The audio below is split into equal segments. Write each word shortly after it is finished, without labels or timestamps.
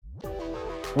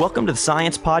Welcome to the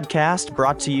Science Podcast,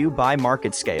 brought to you by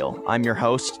MarketScale. I'm your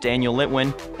host, Daniel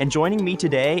Litwin, and joining me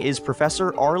today is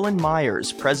Professor Arlen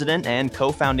Myers, President and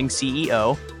co-founding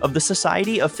CEO of the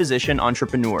Society of Physician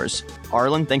Entrepreneurs.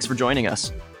 Arlen, thanks for joining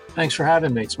us. Thanks for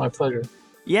having me. It's my pleasure.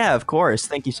 Yeah, of course.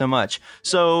 Thank you so much.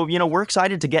 So, we're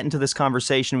excited to get into this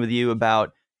conversation with you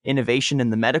about innovation in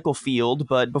the medical field,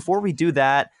 but before we do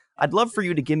that, I'd love for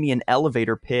you to give me an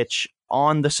elevator pitch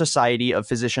on the Society of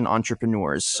Physician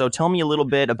Entrepreneurs. So tell me a little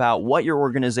bit about what your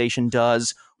organization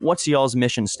does. What's y'all's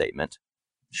mission statement?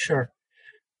 Sure.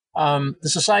 The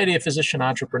Society of Physician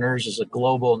Entrepreneurs is a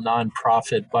global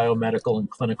nonprofit biomedical and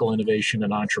clinical innovation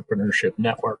and entrepreneurship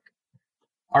network.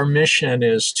 Our mission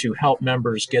is to help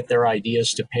members get their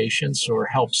ideas to patients or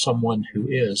help someone who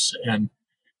is. And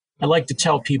I like to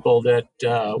tell people that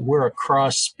we're a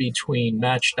cross between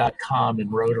Match.com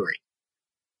and Rotary.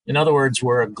 In other words,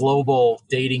 we're a global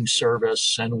dating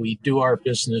service, and we do our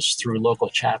business through local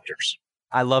chapters.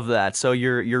 I love that. So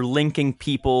you're linking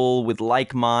people with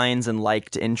like minds and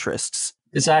liked interests.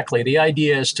 Exactly. The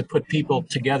idea is to put people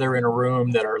together in a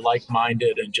room that are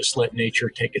like-minded and just let nature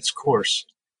take its course.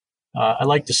 I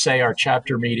like to say our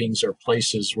chapter meetings are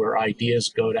places where ideas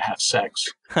go to have sex.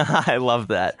 I love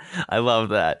that. I love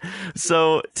that.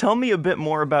 So tell me a bit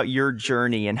more about your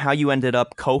journey and how you ended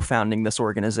up co-founding this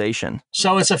organization.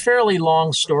 So it's a fairly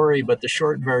long story, but the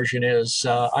short version is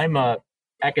I'm a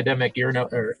academic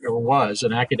was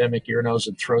an academic ear, nose,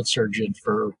 and throat surgeon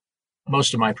for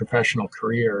most of my professional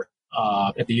career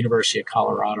at the University of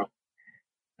Colorado.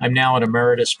 I'm now an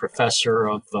emeritus professor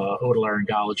of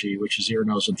otolaryngology, which is ear,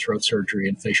 nose, and throat surgery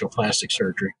and facial plastic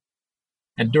surgery.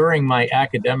 And during my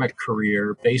academic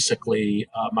career, basically,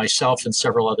 myself and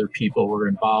several other people were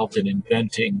involved in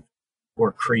inventing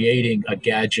or creating a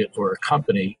gadget or a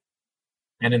company.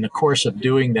 And in the course of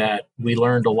doing that, we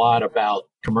learned a lot about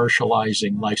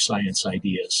commercializing life science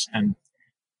ideas. And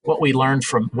what I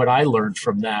learned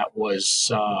from that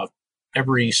was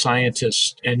every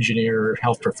scientist, engineer,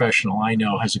 health professional I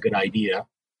know has a good idea.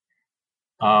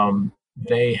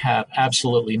 They have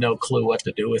absolutely no clue what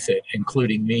to do with it,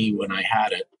 including me when I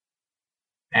had it.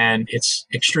 And it's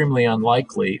extremely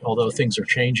unlikely, although things are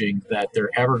changing, that they're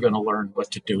ever going to learn what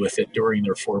to do with it during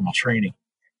their formal training.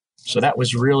 So that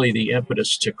was really the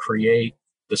impetus to create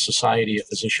the Society of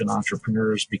Physician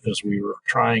Entrepreneurs, because we were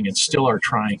trying and still are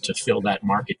trying to fill that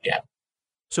market gap.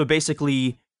 So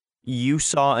basically, you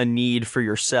saw a need for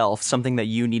yourself, something that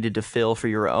you needed to fill for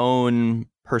your own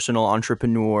personal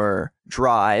entrepreneur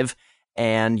drive,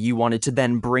 and you wanted to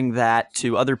then bring that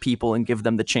to other people and give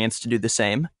them the chance to do the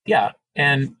same? Yeah.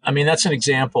 And I mean, that's an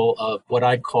example of what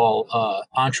I call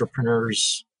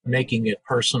entrepreneurs making it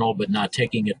personal, but not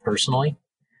taking it personally.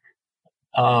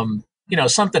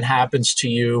 Something happens to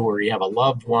you, or you have a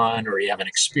loved one, or you have an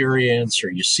experience,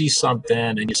 or you see something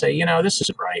and you say, this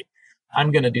isn't right.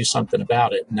 I'm going to do something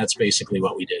about it. And that's basically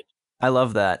what we did. I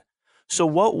love that. So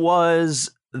what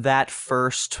was that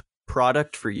first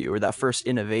product for you, or that first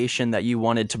innovation that you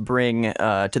wanted to bring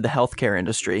to the healthcare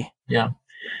industry? Yeah.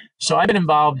 So I've been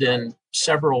involved in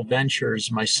several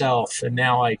ventures myself, and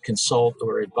now I consult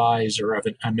or advise, or I'm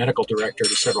a medical director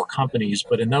to several companies.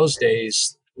 But in those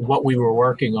days, what we were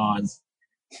working on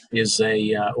was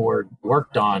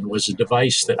a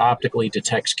device that optically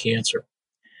detects cancer.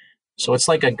 So it's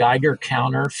like a Geiger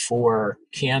counter for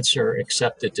cancer,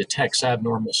 except it detects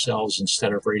abnormal cells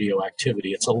instead of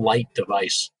radioactivity. It's a light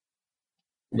device,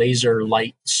 laser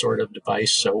light sort of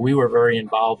device. So we were very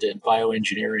involved in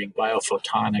bioengineering,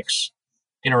 biophotonics,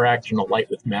 interacting light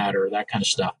with matter, that kind of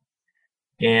stuff.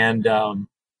 And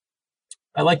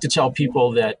I like to tell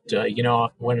people that,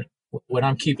 when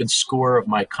I'm keeping score of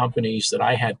my companies that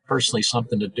I had personally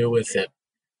something to do with it,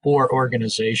 or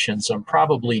organizations, I'm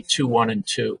probably 2-1 and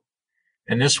 2.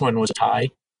 And this one was a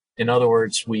tie. In other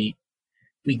words, we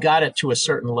got it to a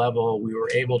certain level. We were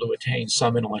able to attain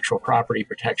some intellectual property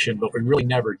protection, but we really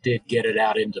never did get it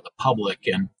out into the public.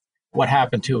 And what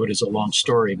happened to it is a long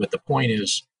story. But the point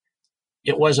is,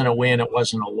 it wasn't a win. It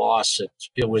wasn't a loss.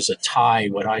 It was a tie,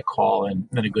 what I call, and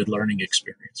a good learning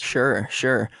experience. Sure.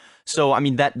 So, I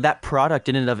mean, that product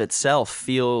in and of itself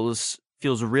feels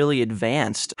really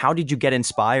advanced. How did you get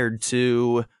inspired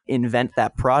to invent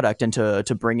that product and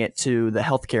to bring it to the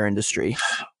healthcare industry?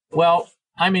 Well,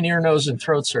 I'm an ear, nose, and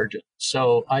throat surgeon.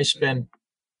 So I spend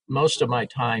most of my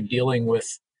time dealing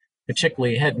with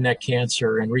particularly head and neck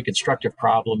cancer and reconstructive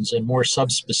problems, and more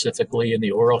subspecifically in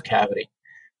the oral cavity.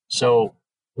 So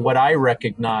what I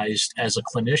recognized as a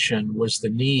clinician was the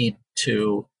need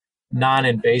to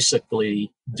non-invasively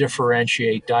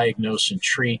differentiate, diagnose, and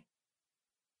treat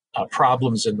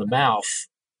problems in the mouth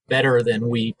better than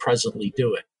we presently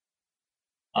do it.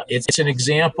 It's an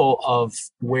example of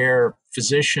where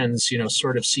physicians,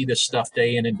 sort of see this stuff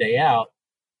day in and day out,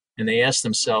 and they ask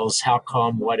themselves, how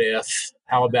come, what if,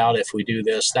 how about if we do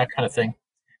this, that kind of thing.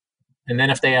 And then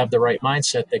if they have the right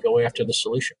mindset, they go after the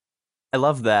solution. I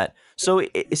love that. So,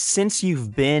 since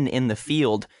you've been in the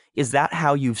field, is that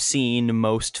how you've seen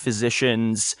most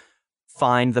physicians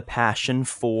find the passion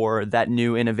for that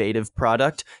new innovative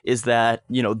product? Is that,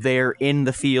 they're in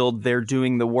the field, they're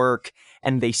doing the work,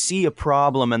 and they see a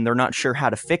problem and they're not sure how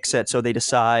to fix it, so they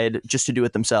decide just to do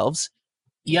it themselves?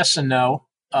 Yes and no.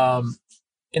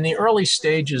 In the early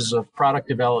stages of product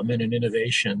development and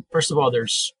innovation, first of all,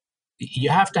 you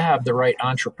have to have the right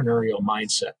entrepreneurial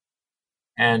mindset.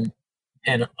 And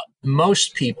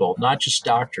most people, not just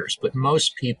doctors, but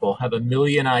most people have a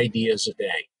million ideas a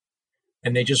day,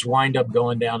 and they just wind up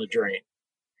going down a drain.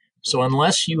 So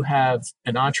unless you have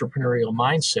an entrepreneurial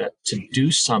mindset to do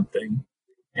something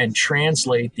and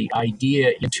translate the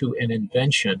idea into an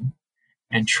invention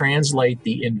and translate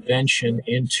the invention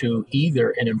into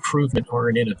either an improvement or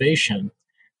an innovation,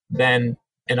 then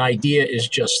an idea is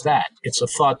just that. It's a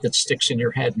thought that sticks in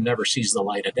your head and never sees the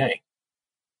light of day.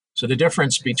 So the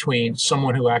difference between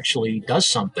someone who actually does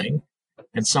something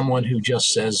and someone who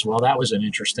just says, well, that was an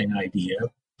interesting idea,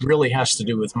 really has to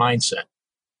do with mindset.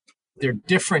 There are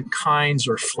different kinds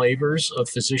or flavors of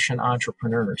physician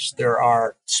entrepreneurs. There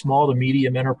are small to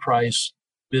medium enterprise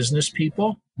business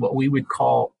people, what we would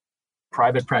call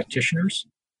private practitioners,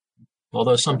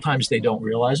 although sometimes they don't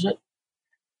realize it.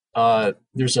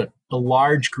 There's a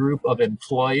large group of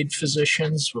employed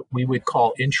physicians, what we would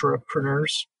call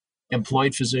intrapreneurs,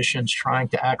 employed physicians trying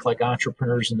to act like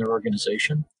entrepreneurs in their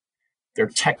organization. There are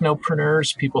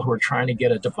technopreneurs, people who are trying to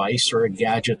get a device or a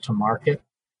gadget to market.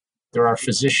 There are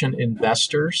physician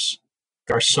investors.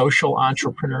 There are social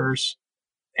entrepreneurs.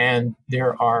 And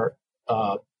there are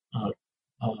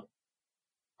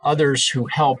others who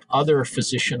help other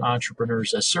physician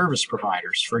entrepreneurs as service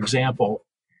providers. For example,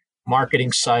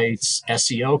 marketing sites,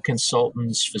 SEO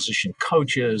consultants, physician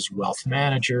coaches, wealth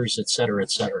managers, et cetera,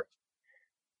 et cetera.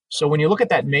 So when you look at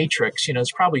that matrix,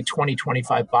 it's probably 20,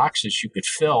 25 boxes you could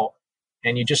fill,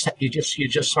 and you just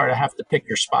sort of have to pick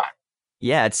your spot.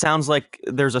 Yeah, it sounds like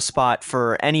there's a spot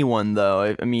for anyone,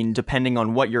 though. I mean, depending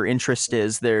on what your interest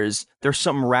is, there's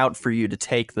some route for you to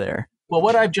take there. Well,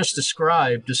 what I've just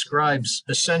described describes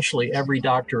essentially every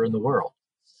doctor in the world.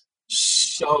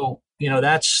 So,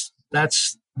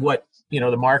 that's what,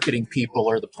 the marketing people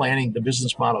or the planning, the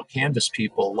business model canvas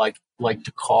people like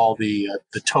to call the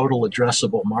total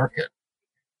addressable market.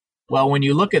 Well, when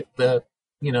you look at the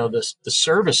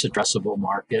service addressable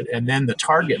market and then the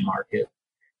target market,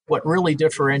 what really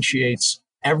differentiates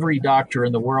every doctor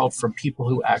in the world from people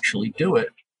who actually do it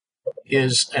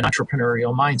is an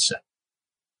entrepreneurial mindset,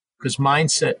 because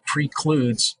mindset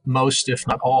precludes most, if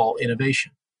not all,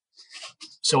 innovation.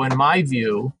 So in my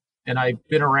view, and I've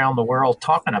been around the world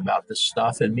talking about this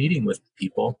stuff and meeting with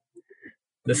people,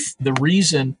 the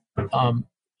reason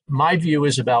my view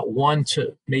is about 1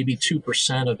 to maybe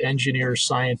 2% of engineers,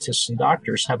 scientists, and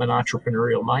doctors have an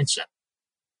entrepreneurial mindset.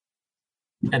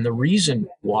 And the reason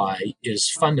why is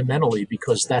fundamentally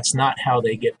because that's not how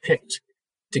they get picked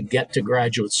to get to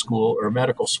graduate school or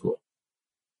medical school.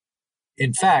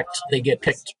 In fact, they get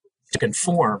picked to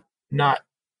conform, not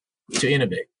to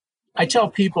innovate. I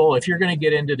tell people, if you're going to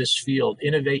get into this field,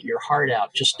 innovate your heart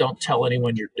out. Just don't tell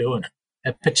anyone you're doing it.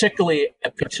 And particularly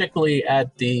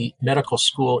at the medical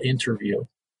school interview.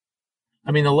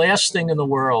 I mean, the last thing in the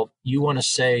world you want to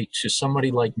say to somebody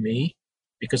like me,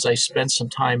 because I spent some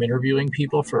time interviewing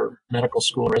people for medical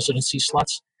school residency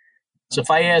slots. So if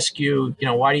I ask you,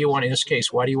 why do you want to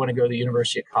go to the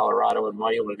University of Colorado and why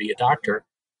do you want to be a doctor?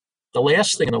 The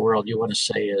last thing in the world you want to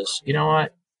say is, you know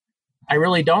what? I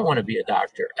really don't want to be a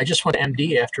doctor. I just want an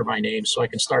MD after my name so I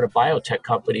can start a biotech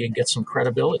company and get some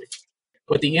credibility.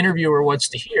 What the interviewer wants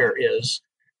to hear is,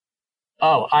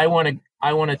 oh, I want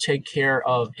to take care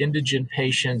of indigent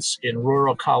patients in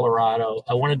rural Colorado.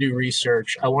 I want to do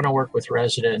research. I want to work with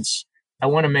residents. I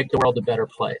want to make the world a better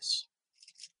place.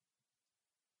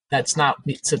 That's not,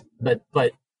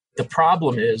 but the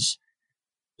problem is,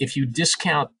 if you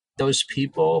discount those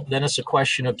people, then it's a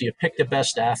question of, do you pick the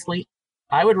best athlete?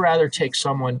 I would rather take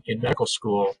someone in medical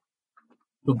school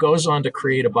who goes on to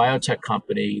create a biotech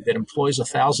company that employs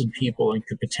 1,000 people and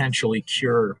could potentially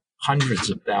cure hundreds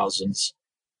of thousands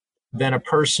than a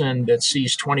person that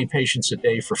sees 20 patients a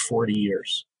day for 40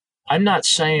 years. I'm not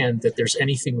saying that there's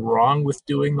anything wrong with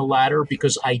doing the latter,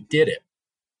 because I did it.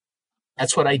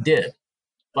 That's what I did.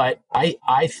 But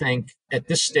I think at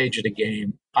this stage of the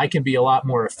game, I can be a lot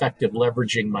more effective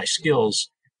leveraging my skills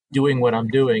doing what I'm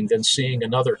doing than seeing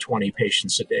another 20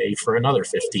 patients a day for another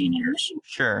 15 years.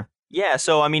 Sure. Yeah,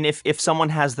 so I mean, if someone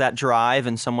has that drive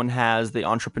and someone has the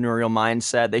entrepreneurial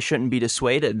mindset, they shouldn't be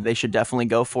dissuaded. They should definitely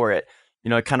go for it.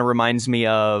 It kind of reminds me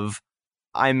of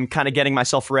I'm kind of getting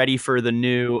myself ready for the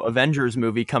new Avengers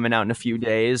movie coming out in a few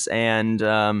days, and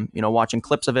watching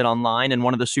clips of it online. And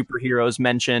one of the superheroes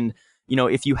mentioned,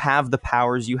 if you have the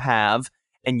powers you have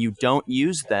and you don't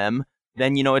use them,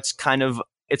 then it's kind of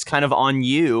on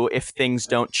you if things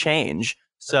don't change.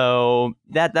 So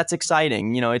that's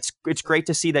exciting. It's great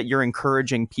to see that you're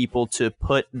encouraging people to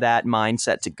put that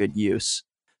mindset to good use.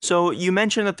 So you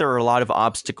mentioned that there are a lot of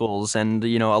obstacles and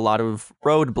a lot of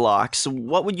roadblocks.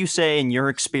 What would you say in your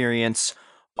experience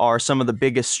are some of the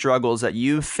biggest struggles that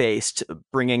you've faced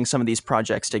bringing some of these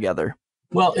projects together?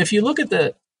 Well, if you look at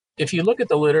the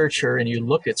literature and you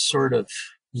look at sort of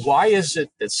why is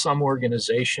it that some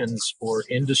organizations or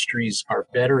industries are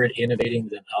better at innovating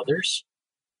than others,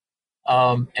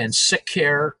 and sick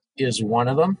care is one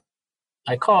of them.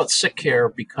 I call it sick care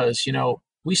because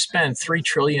we spend $3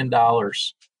 trillion,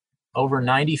 over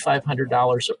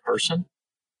 $9,500 a person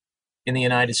in the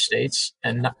United States,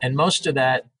 and most of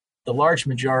that, the large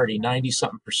majority,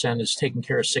 90-something%, is taking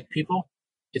care of sick people.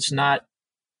 It's not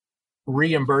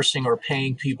reimbursing or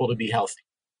paying people to be healthy.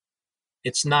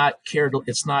 It's not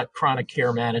chronic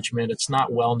care management. It's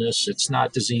not wellness. It's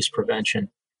not disease prevention.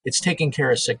 It's taking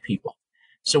care of sick people.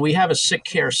 So we have a sick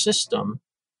care system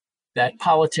that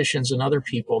politicians and other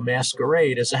people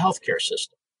masquerade as a healthcare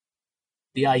system.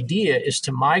 The idea is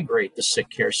to migrate the sick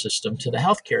care system to the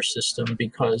healthcare system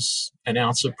because an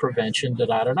ounce of prevention, da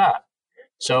da da da.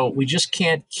 So we just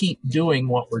can't keep doing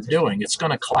what we're doing. It's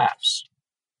going to collapse.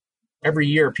 Every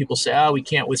year people say, oh, we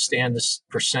can't withstand this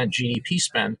percent GDP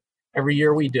spend. Every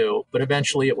year we do, but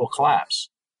eventually it will collapse.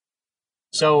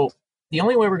 So the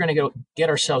only way we're going to get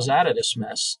ourselves out of this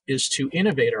mess is to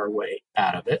innovate our way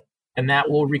out of it. And that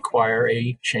will require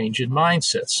a change in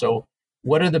mindset. So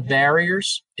what are the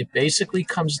barriers? It basically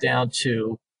comes down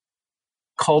to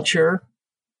culture.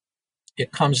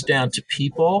 It comes down to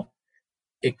people.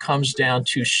 It comes down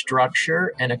to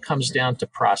structure, and it comes down to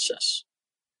process.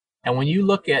 And when you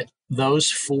look at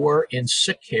those four in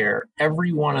sick care,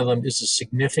 every one of them is a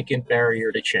significant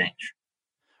barrier to change.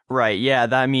 Right. Yeah.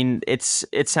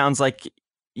 It sounds like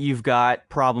you've got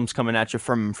problems coming at you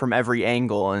from every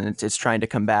angle, and it's trying to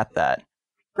combat that.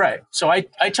 Right. So I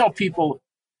tell people,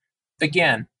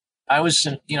 again, I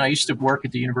used to work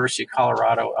at the University of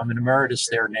Colorado. I'm an emeritus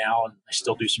there now, and I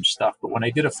still do some stuff. But when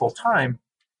I did it full time,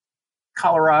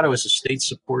 Colorado is a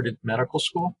state-supported medical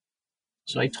school.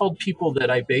 So I told people that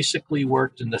I basically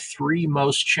worked in the three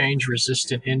most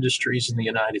change-resistant industries in the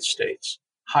United States: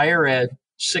 higher ed,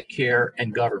 sick care,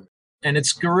 and government. And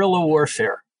it's guerrilla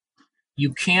warfare.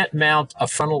 You can't mount a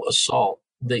frontal assault.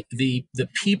 The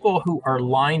people who are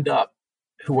lined up,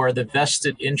 who are the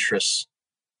vested interests,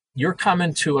 you're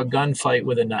coming to a gunfight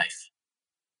with a knife.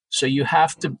 So you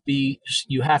have to be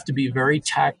very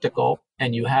tactical,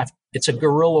 and it's a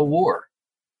guerrilla war.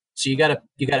 So you gotta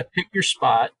pick your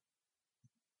spot.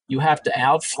 You have to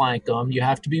outflank them. You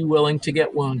have to be willing to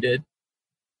get wounded.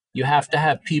 You have to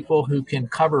have people who can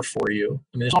cover for you.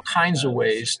 I mean, there's all kinds of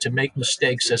ways to make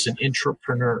mistakes as an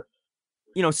entrepreneur.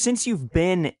 Since you've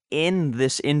been in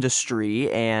this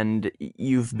industry and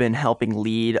you've been helping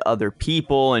lead other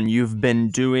people and you've been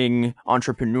doing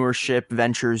entrepreneurship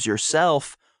ventures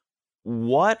yourself,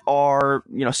 what are,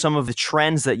 some of the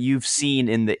trends that you've seen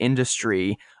in the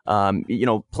industry,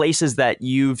 places that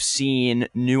you've seen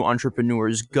new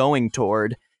entrepreneurs going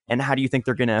toward, and how do you think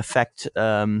they're going to affect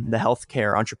the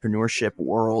healthcare entrepreneurship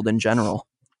world in general?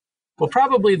 Well,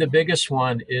 probably the biggest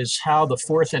one is how the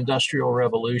fourth industrial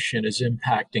revolution is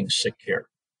impacting sick care.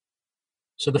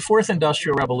 So the fourth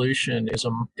industrial revolution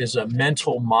is a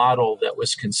mental model that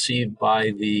was conceived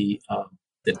by the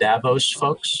Davos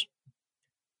folks.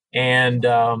 And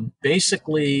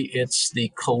basically, it's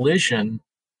the collision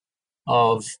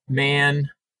of man,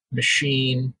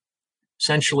 machine,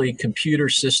 essentially computer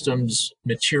systems,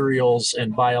 materials,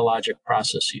 and biologic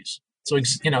processes. So,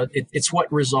 it's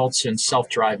what results in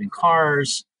self-driving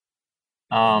cars.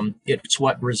 It's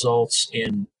what results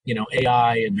in,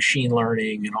 AI and machine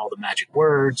learning and all the magic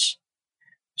words.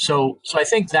 So I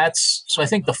think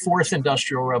the fourth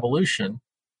industrial revolution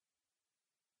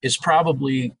is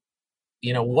probably,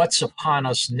 what's upon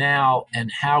us now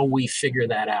and how we figure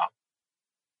that out,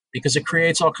 because it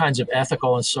creates all kinds of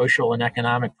ethical and social and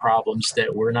economic problems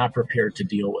that we're not prepared to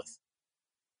deal with.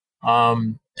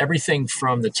 Everything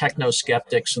from the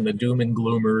techno-skeptics and the doom and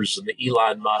gloomers and the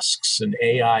Elon Musks and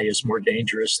AI is more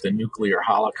dangerous than nuclear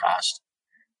holocaust,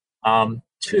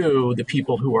 to the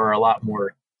people who are a lot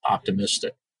more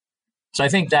optimistic. So I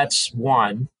think that's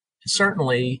one.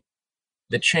 Certainly,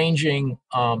 the changing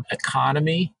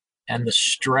economy and the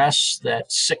stress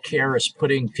that sick care is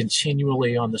putting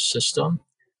continually on the system.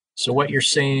 So what you're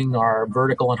seeing are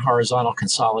vertical and horizontal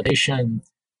consolidation,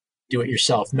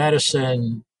 do-it-yourself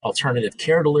medicine, alternative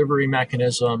care delivery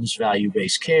mechanisms,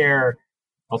 value-based care,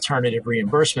 alternative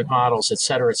reimbursement models, et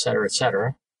cetera, et cetera, et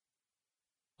cetera.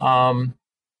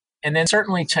 And then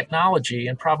certainly technology,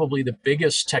 and probably the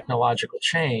biggest technological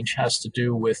change has to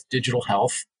do with digital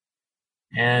health.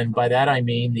 And by that, I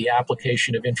mean the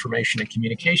application of information and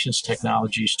communications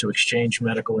technologies to exchange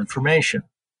medical information.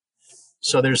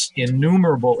 So there's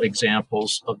innumerable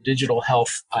examples of digital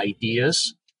health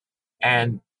ideas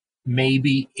and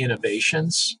maybe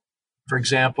innovations. For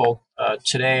example,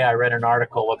 today I read an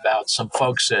article about some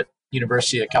folks at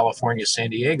University of California, San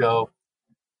Diego,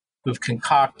 who've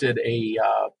concocted a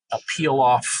peel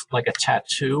off, like a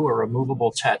tattoo, a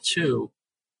removable tattoo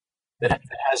that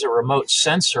has a remote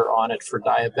sensor on it for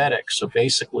diabetics. So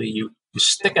basically you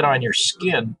stick it on your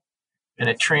skin and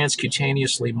it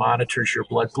transcutaneously monitors your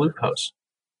blood glucose.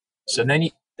 So then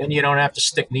you don't have to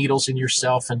stick needles in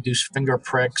yourself and do finger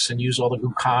pricks and use all the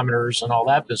glucometers and all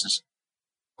that business.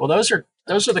 Well, those are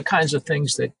the kinds of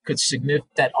things that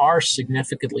that are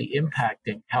significantly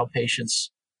impacting how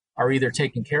patients are either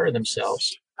taking care of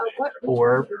themselves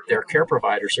or their care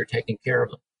providers are taking care of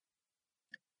them.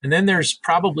 And then there's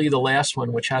probably the last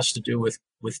one, which has to do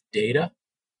with data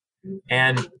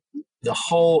and the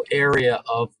whole area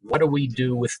of what do we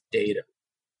do with data,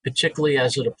 particularly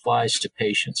as it applies to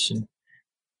patients. And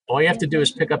all you have to do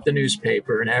is pick up the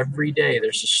newspaper, and every day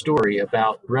there's a story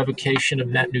about revocation of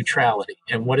net neutrality.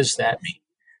 And what does that mean?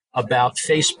 About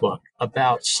Facebook,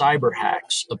 about cyber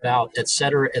hacks, about et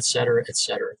cetera, et cetera, et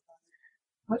cetera.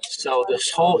 So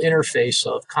this whole interface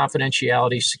of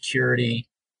confidentiality, security,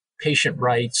 patient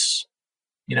rights,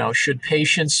 should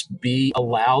patients be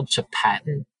allowed to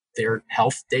patent their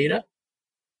health data?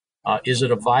 Is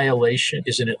it a violation?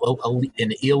 Is it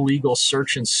an illegal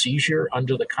search and seizure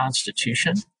under the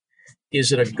Constitution?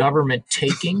 Is it a government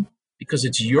taking? Because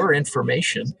it's your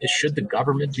information. Should the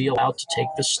government be allowed to take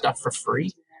this stuff for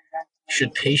free?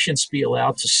 Should patients be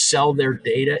allowed to sell their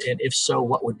data? And if so,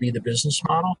 what would be the business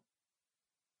model?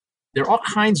 There are all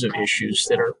kinds of issues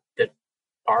that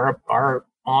are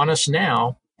on us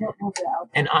now.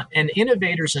 And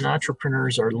innovators and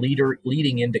entrepreneurs are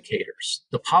leading indicators.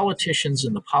 The politicians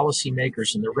and the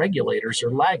policymakers and the regulators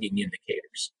are lagging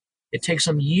indicators. It takes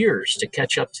them years to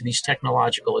catch up to these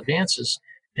technological advances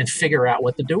and figure out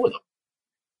what to do with them.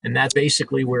 And that's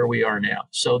basically where we are now.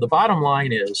 So the bottom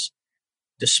line is,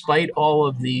 despite all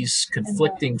of these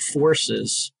conflicting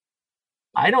forces,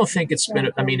 I don't think it's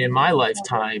been, in my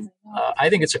lifetime, I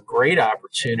think it's a great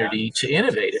opportunity to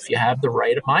innovate if you have the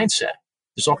right mindset.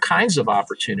 There's all kinds of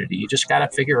opportunity. You just got to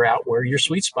figure out where your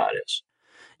sweet spot is.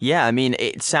 Yeah,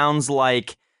 it sounds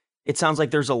like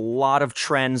there's a lot of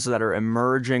trends that are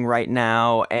emerging right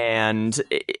now, and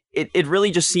it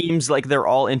really just seems like they're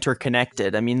all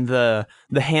interconnected. The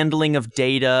handling of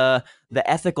data, the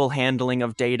ethical handling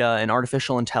of data and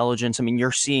artificial intelligence,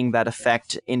 you're seeing that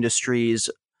affect industries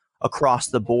across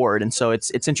the board. And so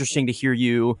it's interesting to hear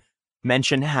you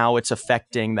mention how it's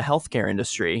affecting the healthcare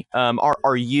industry.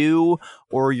 Are you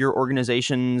or your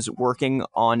organizations working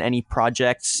on any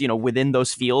projects, within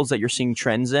those fields that you're seeing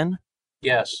trends in?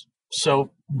 Yes. So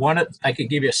I could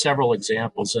give you several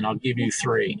examples, and I'll give you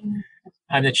three.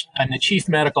 I'm the chief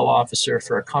medical officer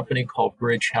for a company called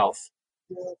Bridge Health.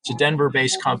 It's a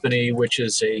Denver-based company, which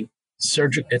is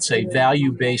it's a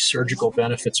value-based surgical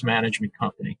benefits management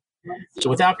company. So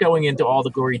without going into all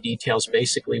the gory details,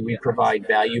 basically we provide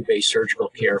value-based surgical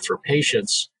care for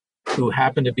patients who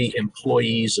happen to be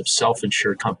employees of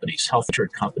self-insured companies,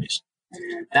 health-insured companies.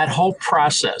 That whole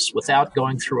process, without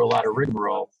going through a lot of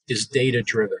rigmarole, is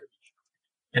data-driven.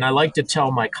 And I like to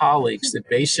tell my colleagues that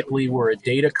basically we're a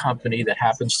data company that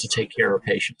happens to take care of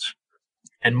patients.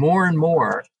 And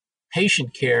more,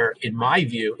 patient care, in my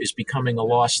view, is becoming a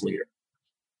loss leader.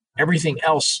 Everything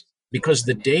else, because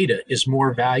the data is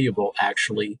more valuable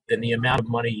actually than the amount of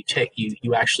money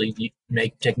you actually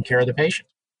make taking care of the patient.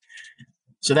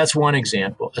 So that's one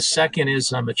example. A second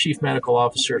is I'm a chief medical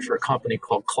officer for a company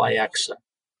called Cliexa,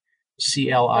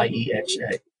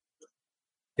 CLIEXA.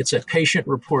 It's a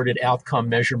patient-reported outcome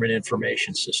measurement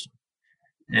information system.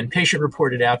 And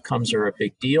patient-reported outcomes are a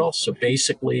big deal. So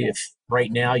basically, if right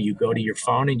now you go to your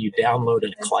phone and you download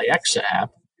a Cliexa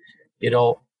app,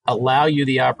 it'll allow you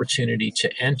the opportunity to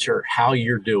enter how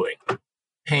you're doing.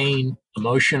 Pain,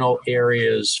 emotional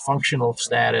areas, functional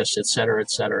status, et cetera, et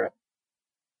cetera.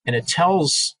 And it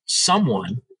tells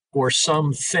someone or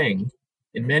something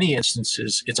In many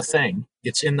instances, it's a thing.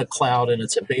 It's in the cloud and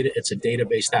it's a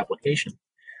data-based application.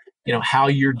 How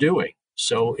you're doing.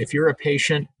 So if you're a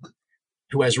patient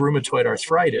who has rheumatoid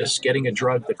arthritis, getting a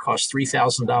drug that costs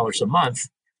 $3,000 a month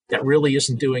that really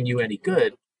isn't doing you any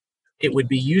good, it would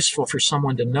be useful for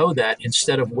someone to know that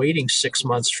instead of waiting 6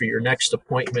 months for your next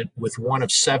appointment with one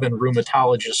of 7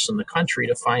 rheumatologists in the country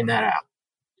to find that out.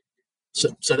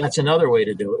 So that's another way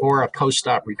to do it, or a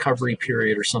post-op recovery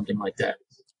period or something like that.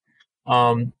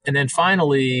 And then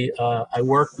finally, I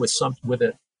work with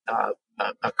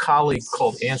a colleague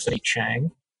called Anthony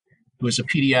Chang, who is a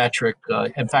pediatric.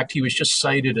 In fact, he was just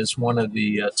cited as one of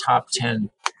the top 10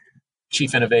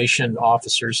 chief innovation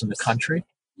officers in the country.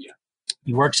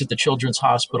 He works at the Children's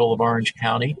Hospital of Orange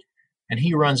County, and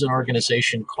he runs an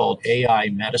organization called AI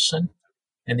Medicine.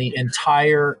 And the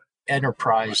entire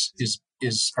enterprise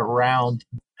is around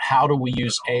how do we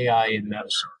use AI in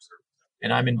medicine.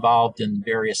 And I'm involved in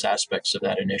various aspects of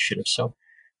that initiative. So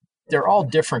they're all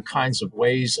different kinds of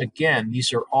ways. Again,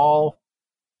 these are all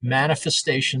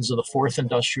manifestations of the fourth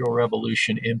industrial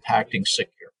revolution impacting sick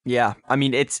care. Yeah, I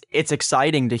mean, it's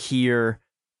exciting to hear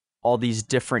all these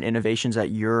different innovations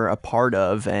that you're a part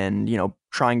of and,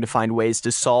 trying to find ways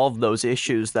to solve those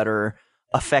issues that are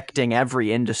affecting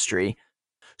every industry.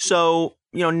 So,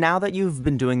 now that you've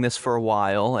been doing this for a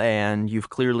while and you've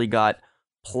clearly got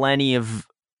plenty of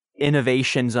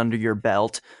innovations under your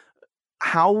belt,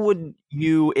 how would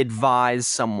you advise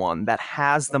someone that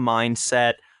has the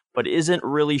mindset but isn't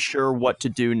really sure what to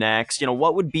do next?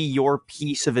 What would be your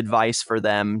piece of advice for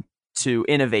them to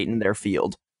innovate in their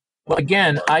field? Well,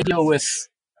 again, I deal with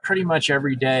pretty much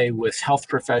every day with health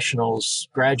professionals,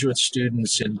 graduate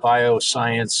students in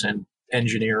bioscience and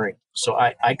engineering. So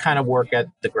I kind of work at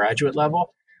the graduate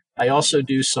level. I also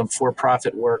do some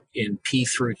for-profit work in P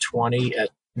through 20 at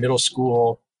middle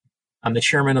school. I'm the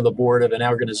chairman of the board of an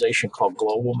organization called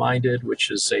Global Minded, which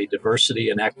is a diversity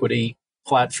and equity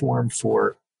platform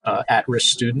for at-risk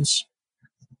students.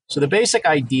 So the basic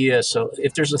idea, so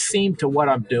if there's a theme to what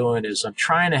I'm doing, is I'm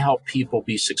trying to help people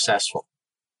be successful.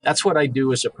 That's what I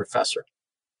do as a professor.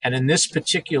 And in this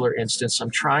particular instance,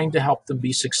 I'm trying to help them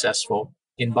be successful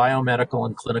in biomedical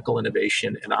and clinical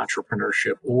innovation and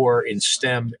entrepreneurship, or in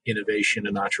STEM innovation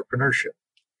and entrepreneurship.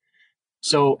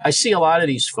 So I see a lot of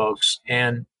these folks,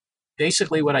 and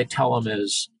basically what I tell them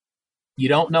is, you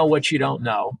don't know what you don't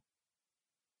know.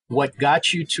 What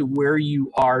got you to where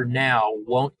you are now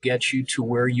won't get you to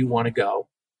where you want to go.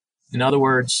 In other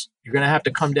words, you're going to have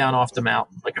to come down off the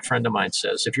mountain, like a friend of mine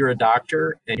says. If you're a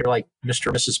doctor and you're like Mr.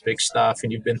 and Mrs. Big Stuff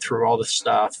and you've been through all this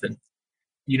stuff and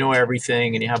you know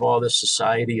everything and you have all this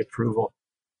society approval,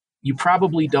 you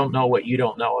probably don't know what you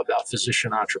don't know about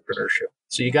physician entrepreneurship.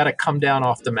 So you got to come down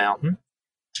off the mountain.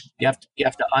 You have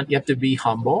to be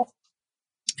humble,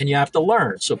 and you have to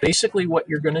learn. So basically what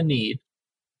you're going to need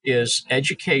is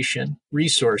education,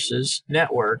 resources,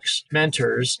 networks,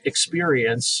 mentors,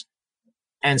 experience,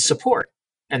 and support.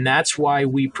 And that's why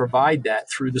we provide that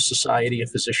through the Society of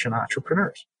Physician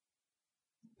Entrepreneurs.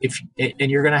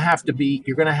 You're going to have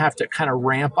to kind of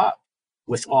ramp up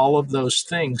with all of those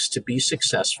things to be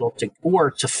successful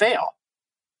or to fail.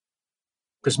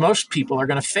 Because most people are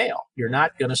going to fail. You're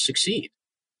not going to succeed.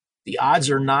 The odds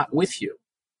are not with you.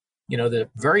 The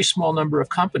very small number of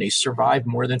companies survive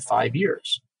more than 5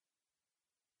 years.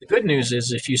 The good news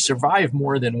is if you survive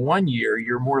more than 1 year,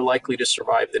 you're more likely to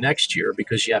survive the next year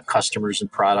because you have customers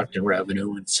and product and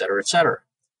revenue, et cetera, et cetera.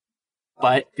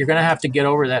 But you're going to have to get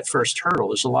over that first hurdle.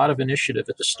 There's a lot of initiative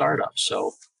at the startup.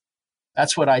 So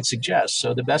that's what I'd suggest.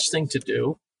 So the best thing to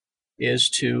do is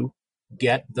to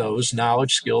get those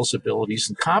knowledge, skills, abilities,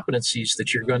 and competencies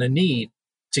that you're going to need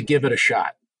to give it a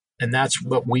shot. And that's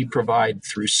what we provide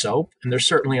through SOAP. And there's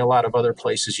certainly a lot of other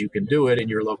places you can do it in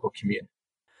your local community.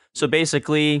 So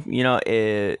basically,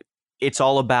 it's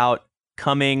all about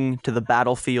coming to the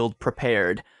battlefield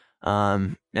prepared.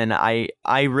 And I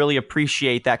really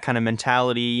appreciate that kind of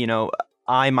mentality.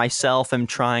 I myself am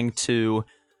trying to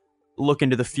look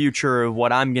into the future of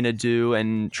what I'm going to do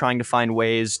and trying to find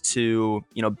ways to,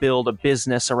 build a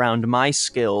business around my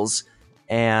skills.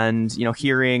 And,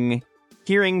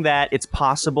 hearing that it's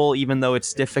possible, even though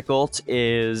it's difficult,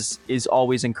 is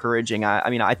always encouraging.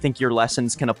 I think your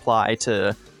lessons can apply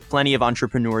to plenty of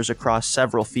entrepreneurs across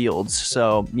several fields.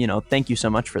 So, thank you so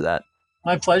much for that.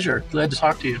 My pleasure. Glad to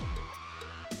talk to you.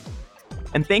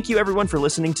 And thank you everyone for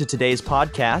listening to today's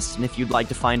podcast. And if you'd like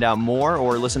to find out more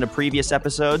or listen to previous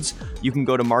episodes, you can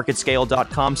go to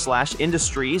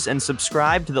marketscale.com/industries and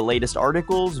subscribe to the latest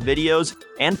articles, videos,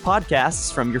 and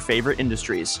podcasts from your favorite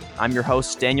industries. I'm your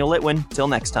host, Daniel Litwin. Till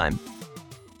next time.